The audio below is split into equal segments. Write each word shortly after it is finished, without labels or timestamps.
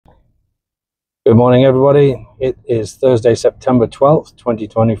Good morning, everybody. It is Thursday, September 12th,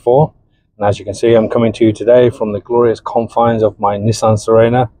 2024. And as you can see, I'm coming to you today from the glorious confines of my Nissan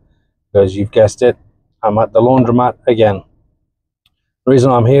Serena, because you've guessed it, I'm at the laundromat again. The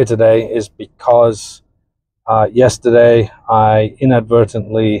reason I'm here today is because yesterday I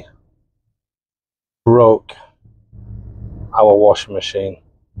inadvertently broke our washing machine.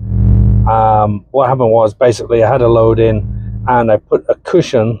 What happened was, basically, I had a load in and I put a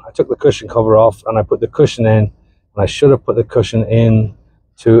cushion, I took the cushion cover off and I put the cushion in, and I should have put the cushion in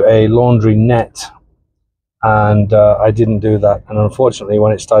to a laundry net, and I didn't do that, and unfortunately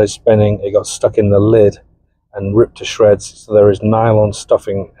when it started spinning it got stuck in the lid and ripped to shreds. So there is nylon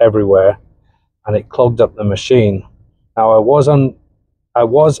stuffing everywhere and it clogged up the machine. Now I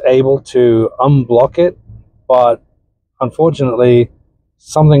was able to unblock it, but unfortunately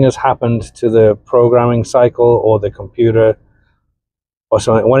something has happened to the programming cycle or the computer or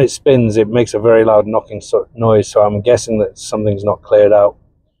something. When it spins, it makes a very loud knocking noise, so I'm guessing that something's not cleared out.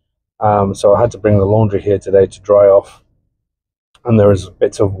 So I had to bring the laundry here today to dry off, and there is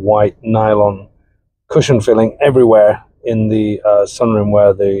bits of white nylon cushion filling everywhere in the sunroom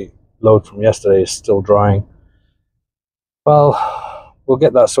where the load from yesterday is still drying. Well, we'll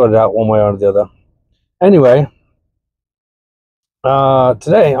get that sorted out one way or the other. Anyway,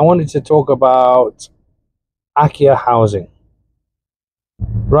 today I wanted to talk about Akiya housing.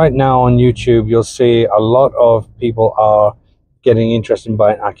 Right now on YouTube, you'll see a lot of people are getting interested in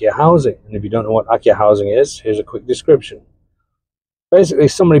buying Akiya housing. And if you don't know what Akiya housing is, here's a quick description. Basically,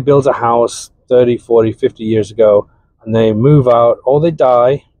 somebody builds a house 30, 40, 50 years ago, and they move out, or they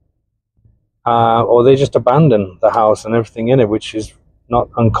die, or they just abandon the house and everything in it, which is not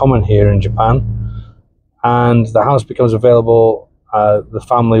uncommon here in Japan. And the house becomes available, the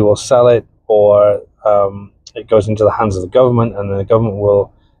family will sell it, or it goes into the hands of the government, and then the government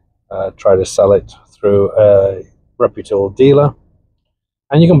will try to sell it through a reputable dealer,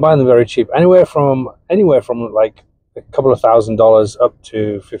 and you can buy them very cheap, anywhere from like a couple of $1,000s up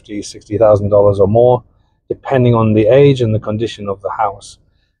to $50,000-$60,000 or more, depending on the age and the condition of the house.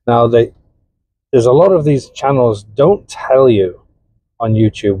 Now, there's a lot of these channels don't tell you on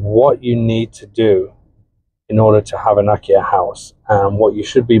YouTube what you need to do in order to have an Akiya house and what you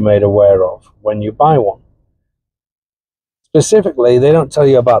should be made aware of when you buy one. Specifically, they don't tell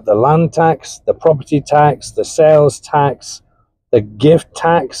you about the land tax, the property tax, the sales tax, the gift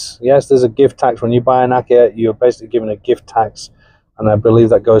tax. Yes, there's a gift tax. When you buy an Akiya, you're basically given a gift tax, and I believe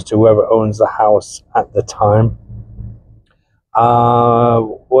that goes to whoever owns the house at the time.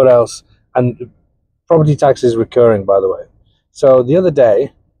 What else? And property tax is recurring, by the way. So the other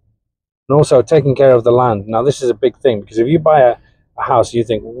day, and also taking care of the land. Now, this is a big thing, because if you buy a house, you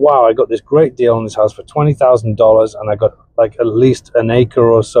think, wow, I got this great deal on this house for $20,000 and I got like at least an acre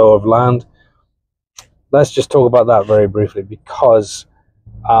or so of land. Let's just talk about that very briefly, because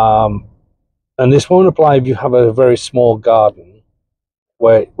and this won't apply if you have a very small garden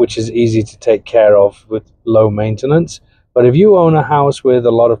which is easy to take care of with low maintenance. But if you own a house with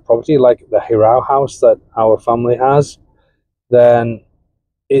a lot of property, like the Hirao house that our family has, then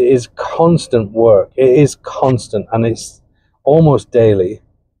it is constant work. It is constant, and it's almost daily,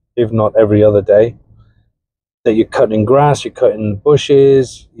 if not every other day, that you're cutting grass, you're cutting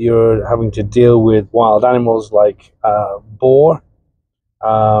bushes, you're having to deal with wild animals like boar,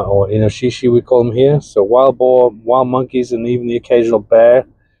 or inoshishi we call them here. So wild boar, wild monkeys, and even the occasional bear,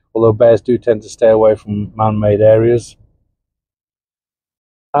 although bears do tend to stay away from man-made areas.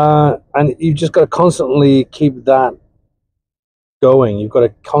 And you've just got to constantly keep that going. You've got to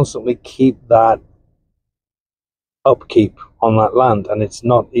constantly keep that upkeep on that land, and it's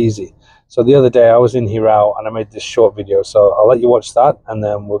not easy. So the other day I was in Hirao and I made this short video, so I'll let you watch that and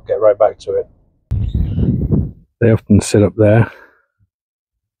then we'll get right back to it. They often sit up there,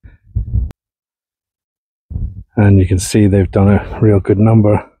 and you can see they've done a real good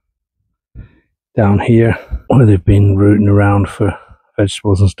number down here where they've been rooting around for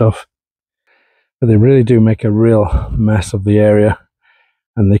vegetables and stuff, but they really do make a real mess of the area,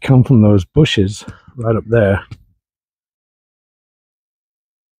 and they come from those bushes right up there.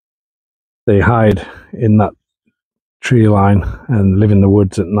 They hide in that tree line and live in the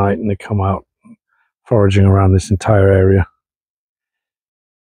woods at night, and they come out foraging around this entire area.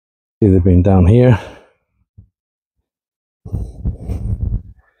 See, they've been down here,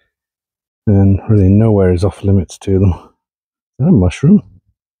 and really nowhere is off limits to them. Is that a mushroom?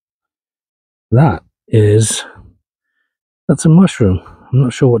 That's a mushroom. I'm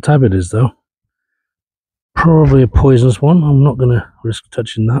not sure what type it is though. Probably a poisonous one. I'm not going to risk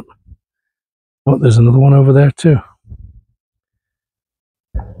touching that. Oh, there's another one over there too.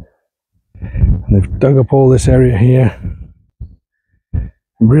 And they've dug up all this area here.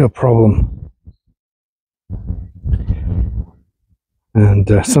 Real problem.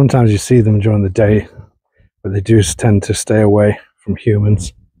 And sometimes you see them during the day, but they do tend to stay away from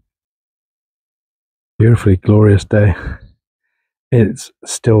humans. Beautifully glorious day. It's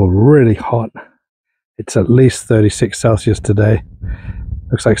still really hot. It's at least 36 Celsius today.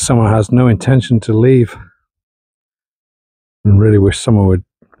 Looks like someone has no intention to leave. And really wish someone would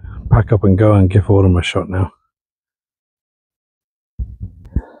pack up and go and give Autumn a shot now.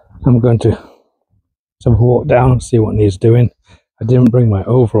 I'm going to have a walk down and see what needs doing. I didn't bring my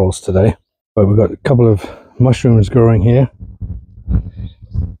overalls today, but we've got a couple of mushrooms growing here.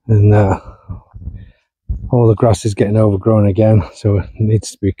 And all the grass is getting overgrown again, so it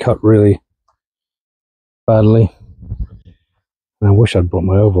needs to be cut really badly. And I wish I'd brought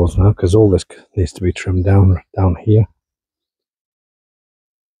my overalls now, because all this needs to be trimmed down here.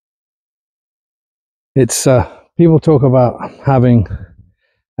 It's people talk about having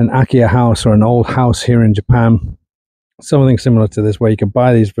an Akiya house or an old house here in Japan, something similar to this, where you can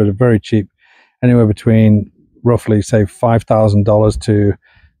buy these for very cheap, anywhere between roughly say $5,000 to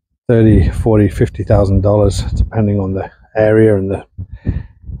 $30,000, $40,000, $50,000, depending on the area and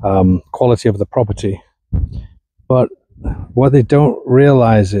the quality of the property. But what they don't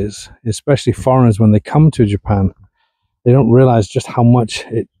realize is, especially foreigners, when they come to Japan, they don't realize just how much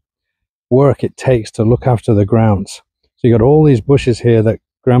work it takes to look after the grounds. So you got all these bushes here that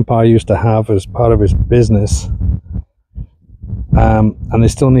Grandpa used to have as part of his business, and they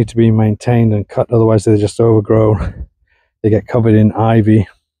still need to be maintained and cut, otherwise they just overgrow. They get covered in ivy.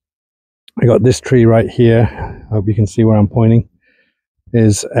 I got this tree right here, I hope you can see where I'm pointing,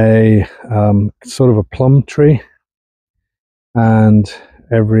 is a sort of a plum tree, and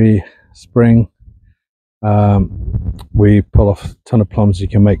every spring we pull off a ton of plums. You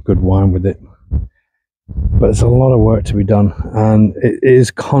can make good wine with it, but it's a lot of work to be done, and it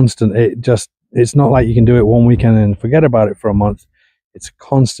is constant. It's not like you can do it one weekend and forget about it for a month. It's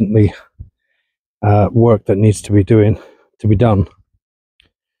constantly work that needs to be done.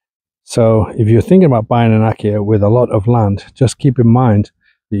 So if you're thinking about buying an Akiya with a lot of land, just keep in mind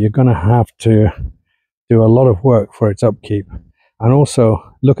that you're going to have to do a lot of work for its upkeep, and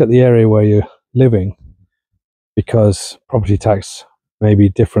also look at the area where you're living, because property tax may be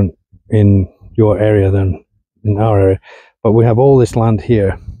different in your area than in our area. But we have all this land here,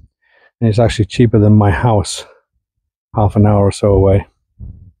 and it's actually cheaper than my house, half an hour or so away,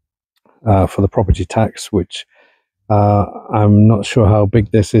 for the property tax, which I'm not sure how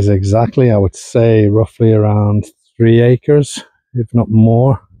big this is exactly. I would say roughly around 3 acres, if not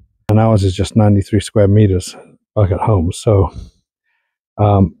more. And ours is just 93 square meters back at home. So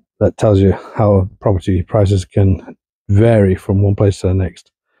that tells you how property prices can vary from one place to the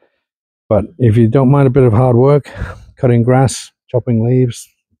next. But if you don't mind a bit of hard work, cutting grass, chopping leaves,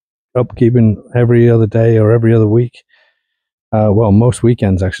 upkeeping every other day or every other week, well, most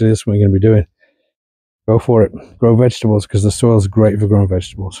weekends actually, that's what we're going to be doing. Go for it. Grow vegetables, because the soil is great for growing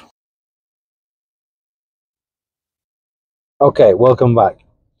vegetables. Okay, welcome back.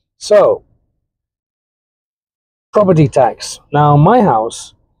 So, property tax. Now, my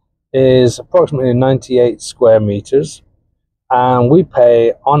house is approximately 98 square meters, and we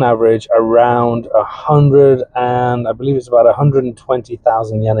pay on average around 100, and I believe it's about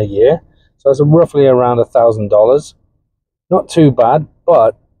 120,000 yen a year. So it's roughly around $1,000. Not too bad,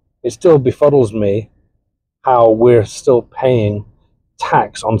 but it still befuddles me how we're still paying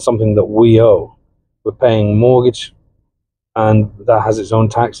tax on something that we owe. We're paying mortgage, and that has its own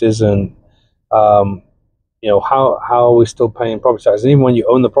taxes, and you know, how are we still paying property tax? And even when you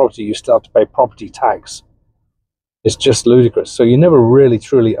own the property, you still have to pay property tax. It's just ludicrous. So you never really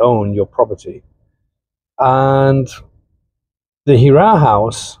truly own your property. And the Hira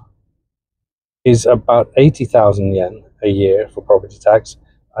house is about 80,000 yen a year for property tax,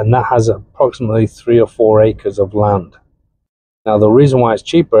 and that has approximately 3 or 4 acres of land. Now, the reason why it's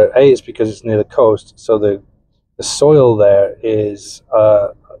cheaper, A, is because it's near the coast, so the soil there is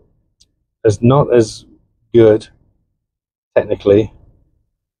not as good technically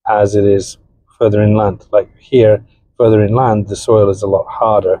as it is further inland. Like here, further inland, the soil is a lot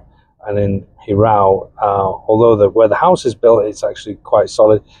harder, and in Hirao, although where the house is built, it's actually quite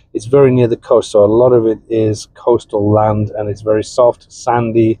solid. It's very near the coast, so a lot of it is coastal land, and it's very soft,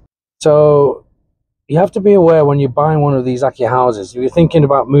 sandy. So you have to be aware when you're buying one of these Akiya houses. If you're thinking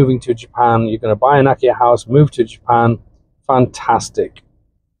about moving to Japan, you're going to buy an Akiya house, move to Japan, fantastic.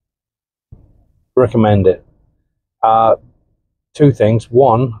 Recommend it. Two things.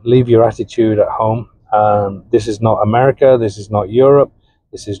 One, leave your attitude at home. This is not America. This is not Europe.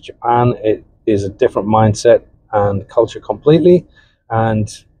 This is Japan. is a different mindset and culture completely,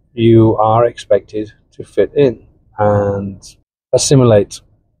 and you are expected to fit in and assimilate.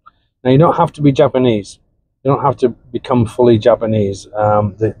 Now, you don't have to be Japanese. You don't have to become fully Japanese.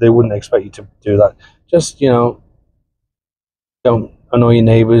 They wouldn't expect you to do that. Just, don't annoy your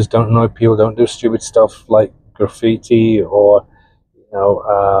neighbors, don't annoy people, don't do stupid stuff like graffiti or,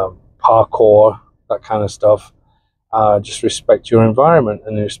 parkour, that kind of stuff. Just respect your environment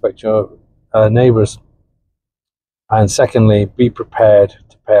and respect your neighbors. And secondly, be prepared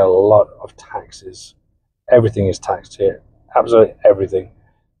to pay a lot of taxes. Everything is taxed here. Absolutely everything.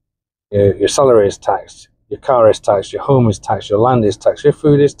 Your salary is taxed. Your car is taxed. Your home is taxed. Your land is taxed. Your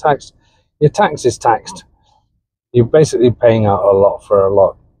food is taxed. Your tax is taxed. You're basically paying out a lot for a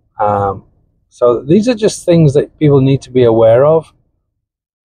lot. So these are just things that people need to be aware of.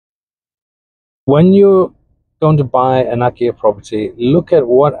 When you're going to buy an Akiya property, look at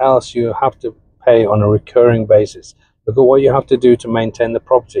what else you have to pay on a recurring basis. Look at what you have to do to maintain the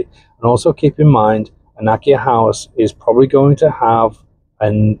property. And also keep in mind, an Akiya house is probably going to have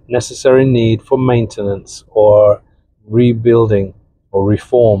a necessary need for maintenance or rebuilding or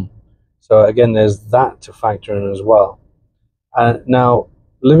reform. So again, there's that to factor in as well. Now,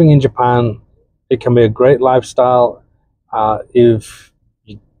 living in Japan, it can be a great lifestyle. If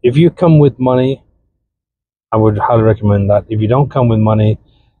you come with money, I would highly recommend that. If you don't come with money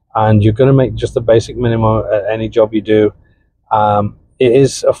and you're going to make just the basic minimum at any job you do, it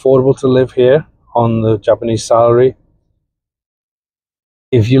is affordable to live here on the Japanese salary.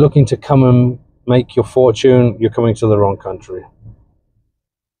 If you're looking to come and make your fortune, you're coming to the wrong country.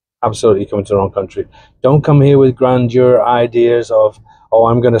 Absolutely coming to the wrong country. Don't come here with grandeur ideas of, oh,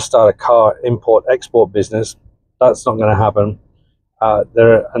 I'm going to start a car import-export business. That's not going to happen.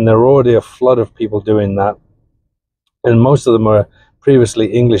 There are already a flood of people doing that. And most of them are previously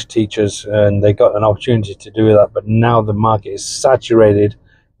English teachers, and they got an opportunity to do that. But now the market is saturated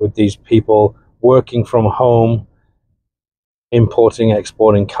with these people working from home, importing,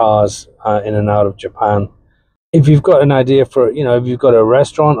 exporting cars in and out of Japan. If you've got an idea for, if you've got a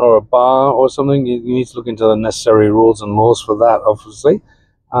restaurant or a bar or something, you need to look into the necessary rules and laws for that, obviously.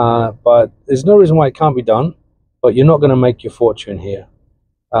 But there's no reason why it can't be done, but you're not going to make your fortune here.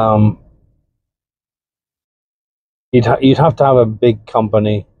 You'd have to have a big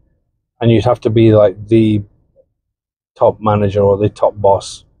company, and you'd have to be like the top manager or the top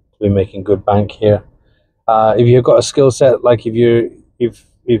boss to be making good bank here. If you've got a skill set, like if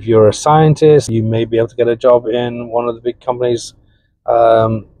you're a scientist, you may be able to get a job in one of the big companies,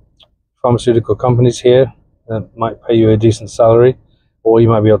 pharmaceutical companies here that might pay you a decent salary, or you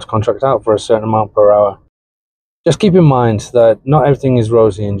might be able to contract out for a certain amount per hour. Just keep in mind that not everything is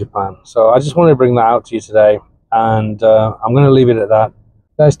rosy in Japan. So I just wanted to bring that out to you today, and I'm going to leave it at that.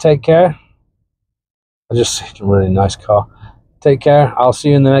 Guys, take care. I just see a really nice car. Take care. I'll see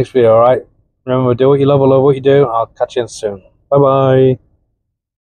you in the next video, all right? Remember, do what you love or love what you do. I'll catch you soon. Bye-bye.